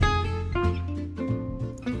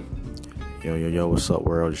Yo, what's up,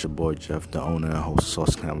 world? It's your boy Jeff, the owner and host of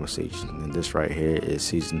Sauce Conversation. And this right here is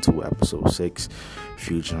season 2, episode 6,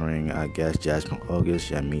 featuring, Jasmine August.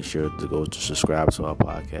 Yeah, make sure to go to subscribe to our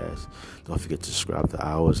podcast. Don't forget to subscribe to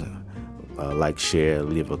ours and like, share,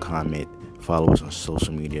 leave a comment, follow us on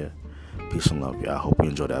social media. Peace and love, y'all. I hope you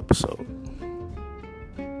enjoyed the episode.